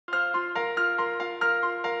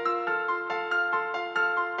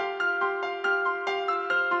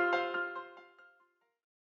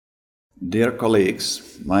Dear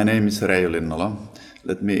colleagues, my name is Reijo Linnola.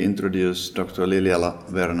 Let me introduce Dr. Liliana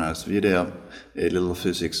Werner's video, A Little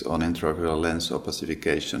Physics on Intraocular Lens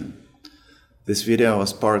Opacification. This video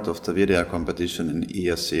was part of the video competition in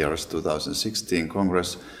ESCRS 2016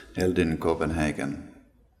 Congress held in Copenhagen.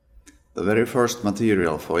 The very first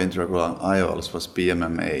material for intraocular IOLs was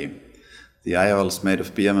PMMA. The IOLs made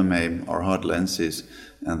of PMMA are hard lenses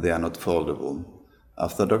and they are not foldable.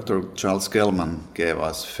 After Dr. Charles Gellman gave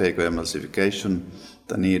us phacoemulsification,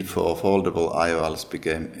 the need for foldable IOLs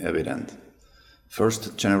became evident.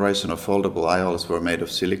 First generation of foldable IOLs were made of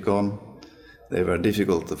silicone. They were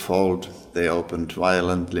difficult to fold, they opened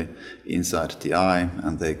violently inside the eye,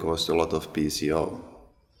 and they caused a lot of PCO.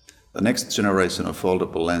 The next generation of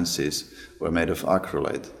foldable lenses were made of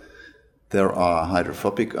acrylate. There are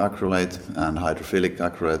hydrophobic acrylate and hydrophilic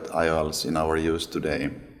acrylate IOLs in our use today.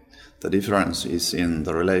 The difference is in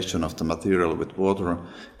the relation of the material with water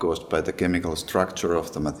caused by the chemical structure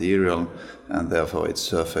of the material and therefore its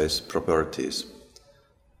surface properties.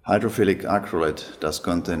 Hydrophilic acrylate does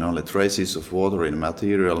contain only traces of water in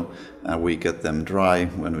material and we get them dry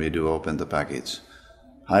when we do open the package.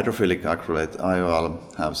 Hydrophilic acrylate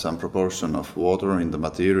IOL have some proportion of water in the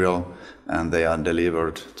material and they are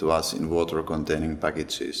delivered to us in water-containing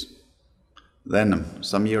packages. Then,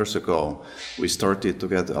 some years ago, we started to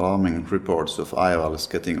get alarming reports of IOLs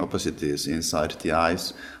getting opacities inside the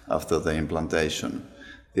eyes after the implantation.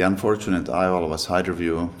 The unfortunate IOL was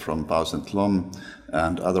Hydroview from Bausch & Lomb,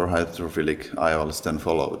 and other hydrophilic IOLs then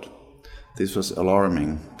followed. This was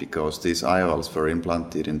alarming because these IOLs were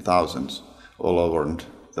implanted in thousands all over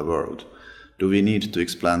the world. Do we need to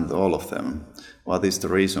explant all of them? What is the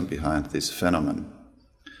reason behind this phenomenon?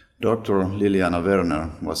 Dr. Liliana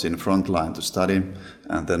Werner was in front line to study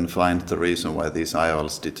and then find the reason why these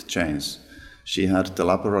IOLs did change. She had the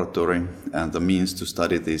laboratory and the means to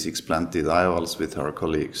study these explanted IOLs with her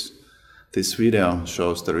colleagues. This video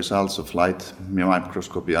shows the results of light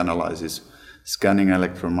microscopy analysis, scanning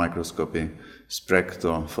electron microscopy,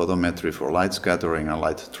 spectrophotometry for light scattering and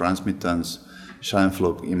light transmittance,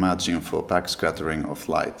 Scheimpflug imaging for backscattering of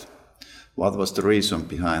light. What was the reason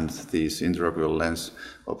behind these intraocular lens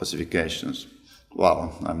opacifications?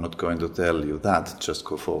 Well, I'm not going to tell you that, just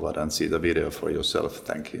go forward and see the video for yourself.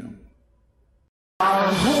 Thank you.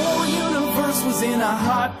 Our whole universe was in a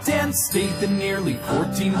hot, dense state that nearly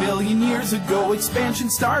 14 billion years ago expansion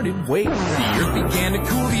started. Wait, the earth began to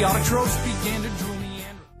cool, the autotrophs began to drool.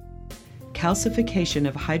 Calcification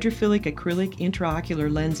of hydrophilic acrylic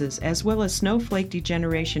intraocular lenses as well as snowflake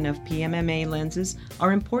degeneration of PMMA lenses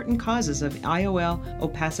are important causes of IOL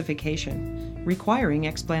opacification, requiring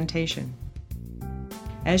explantation.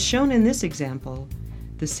 As shown in this example,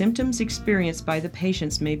 the symptoms experienced by the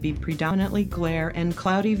patients may be predominantly glare and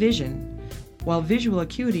cloudy vision, while visual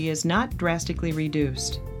acuity is not drastically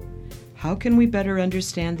reduced. How can we better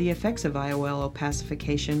understand the effects of IOL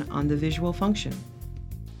opacification on the visual function?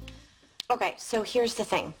 Okay, so here's the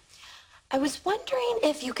thing. I was wondering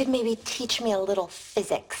if you could maybe teach me a little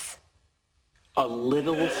physics. A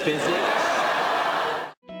little physics?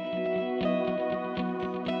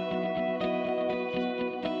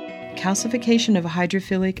 Calcification of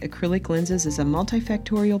hydrophilic acrylic lenses is a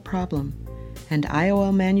multifactorial problem, and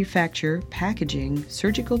IOL manufacture, packaging,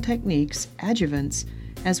 surgical techniques, adjuvants,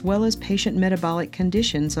 as well as patient metabolic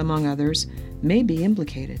conditions, among others, may be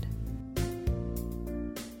implicated.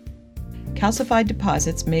 Calcified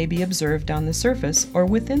deposits may be observed on the surface or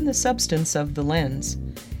within the substance of the lens.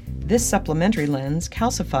 This supplementary lens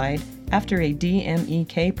calcified after a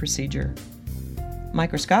DMEK procedure.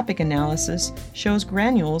 Microscopic analysis shows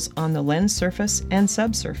granules on the lens surface and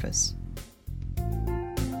subsurface.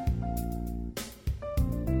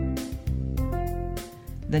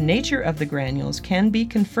 The nature of the granules can be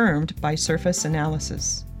confirmed by surface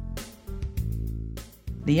analysis.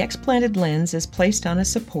 The explanted lens is placed on a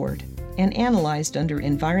support and analyzed under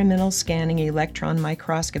environmental scanning electron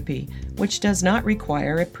microscopy, which does not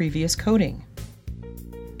require a previous coating.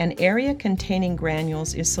 An area containing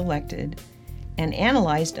granules is selected and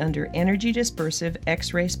analyzed under energy dispersive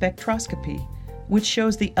X-ray spectroscopy, which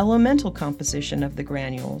shows the elemental composition of the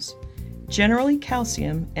granules, generally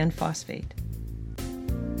calcium and phosphate.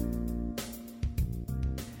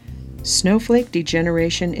 Snowflake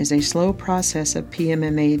degeneration is a slow process of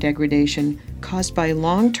PMMA degradation caused by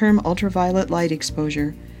long-term ultraviolet light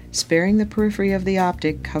exposure, sparing the periphery of the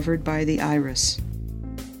optic covered by the iris.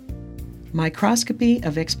 Microscopy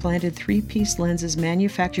of explanted three-piece lenses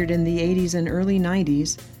manufactured in the 80s and early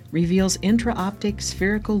 90s reveals intraoptic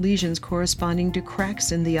spherical lesions corresponding to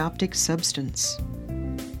cracks in the optic substance.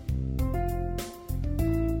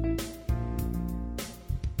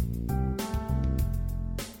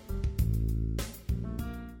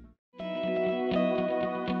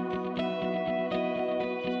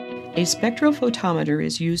 A spectrophotometer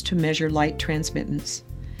is used to measure light transmittance.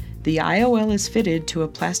 The IOL is fitted to a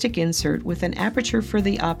plastic insert with an aperture for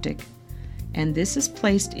the optic, and this is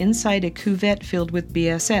placed inside a cuvette filled with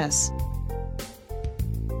BSS.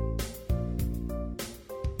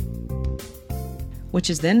 Which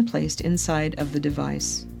is then placed inside of the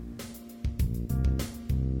device.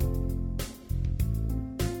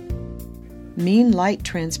 Mean light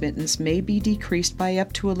transmittance may be decreased by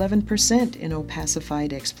up to 11% in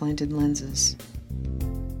opacified explanted lenses.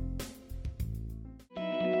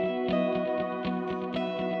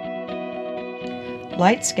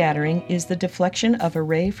 Light scattering is the deflection of a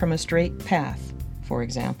ray from a straight path, for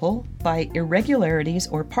example, by irregularities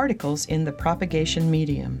or particles in the propagation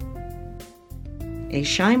medium. A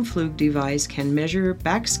Scheimpflug device can measure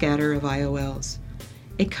backscatter of IOLs.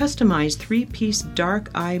 A customized 3-piece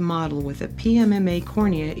dark eye model with a PMMA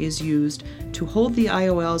cornea is used to hold the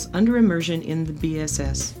IOLs under immersion in the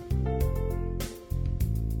BSS.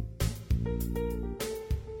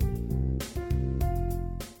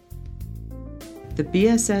 The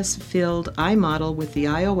BSS-filled eye model with the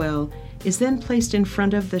IOL is then placed in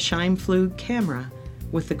front of the Scheimpflug camera,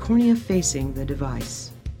 with the cornea facing the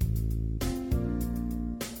device.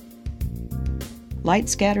 Light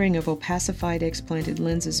scattering of opacified explanted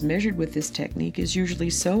lenses measured with this technique is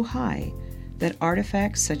usually so high that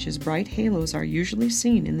artifacts such as bright halos are usually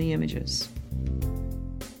seen in the images.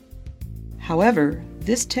 However,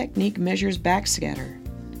 this technique measures backscatter,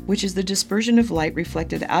 which is the dispersion of light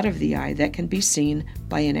reflected out of the eye that can be seen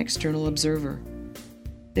by an external observer.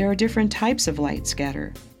 There are different types of light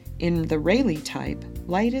scatter. In the Rayleigh type,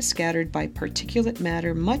 light is scattered by particulate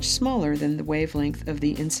matter much smaller than the wavelength of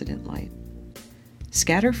the incident light.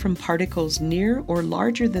 Scatter from particles near or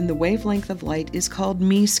larger than the wavelength of light is called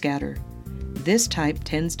me-scatter. This type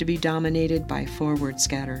tends to be dominated by forward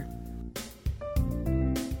scatter.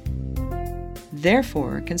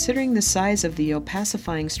 Therefore, considering the size of the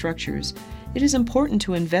opacifying structures, it is important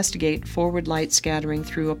to investigate forward light scattering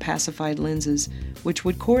through opacified lenses, which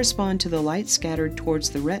would correspond to the light scattered towards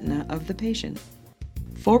the retina of the patient.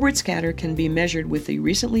 Forward scatter can be measured with the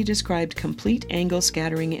recently described complete angle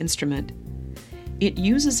scattering instrument. It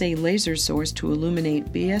uses a laser source to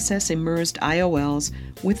illuminate BSS-immersed IOLs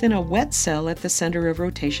within a wet cell at the center of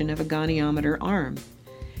rotation of a goniometer arm.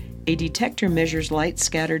 A detector measures light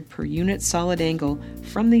scattered per unit solid angle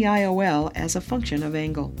from the IOL as a function of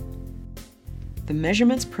angle. The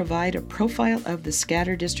measurements provide a profile of the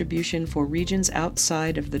scatter distribution for regions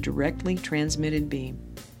outside of the directly transmitted beam.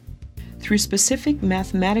 Through specific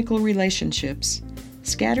mathematical relationships,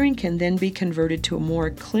 scattering can then be converted to a more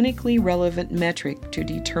clinically relevant metric to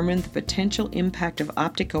determine the potential impact of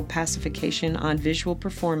optic opacification on visual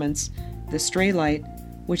performance, the stray light,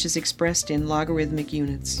 which is expressed in logarithmic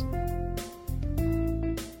units.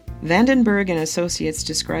 Vandenberg and Associates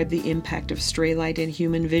describe the impact of stray light in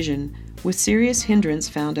human vision, with serious hindrance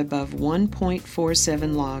found above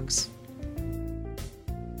 1.47 logs.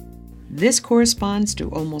 This corresponds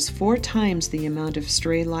to almost 4 times the amount of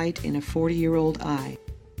stray light in a 40-year-old eye.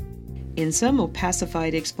 In some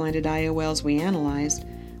opacified explanted IOLs we analyzed,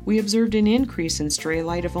 we observed an increase in stray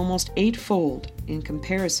light of almost 8-fold in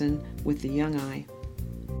comparison with the young eye.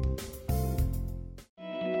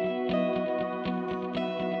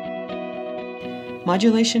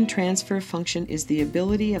 Modulation transfer function is the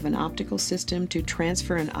ability of an optical system to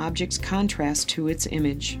transfer an object's contrast to its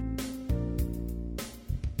image.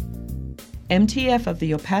 MTF of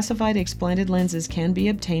the opacified explanted lenses can be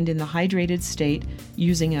obtained in the hydrated state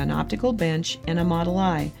using an optical bench and a model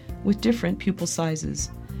eye with different pupil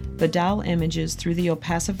sizes. Badal images through the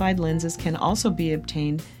opacified lenses can also be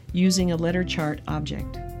obtained using a letter chart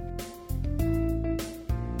object.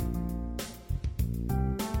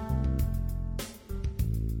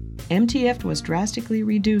 MTF was drastically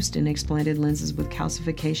reduced in explanted lenses with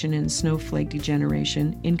calcification and snowflake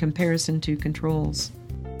degeneration in comparison to controls.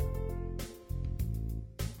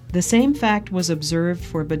 The same fact was observed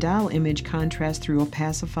for Badal image contrast through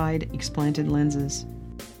opacified explanted lenses.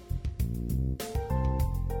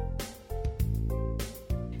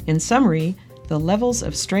 In summary, the levels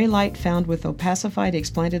of stray light found with opacified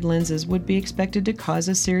explanted lenses would be expected to cause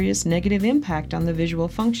a serious negative impact on the visual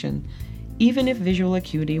function, even if visual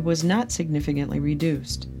acuity was not significantly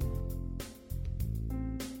reduced.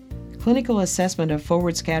 Clinical assessment of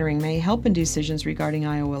forward scattering may help in decisions regarding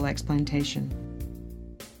IOL explantation.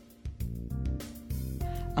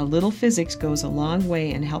 A little physics goes a long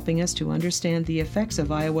way in helping us to understand the effects of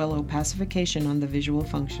IOL opacification on the visual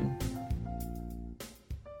function.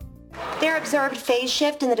 Their observed phase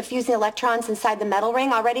shift in the diffusing electrons inside the metal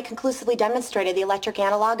ring already conclusively demonstrated the electric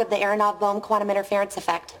analog of the Aharonov-Bohm quantum interference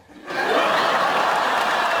effect.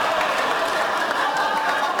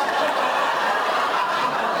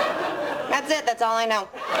 That's all I know.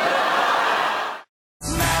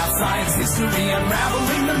 Math, science, history,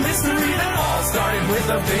 unraveling the mystery that all started with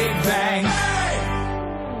a big bang.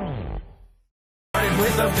 Started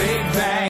with a big bang.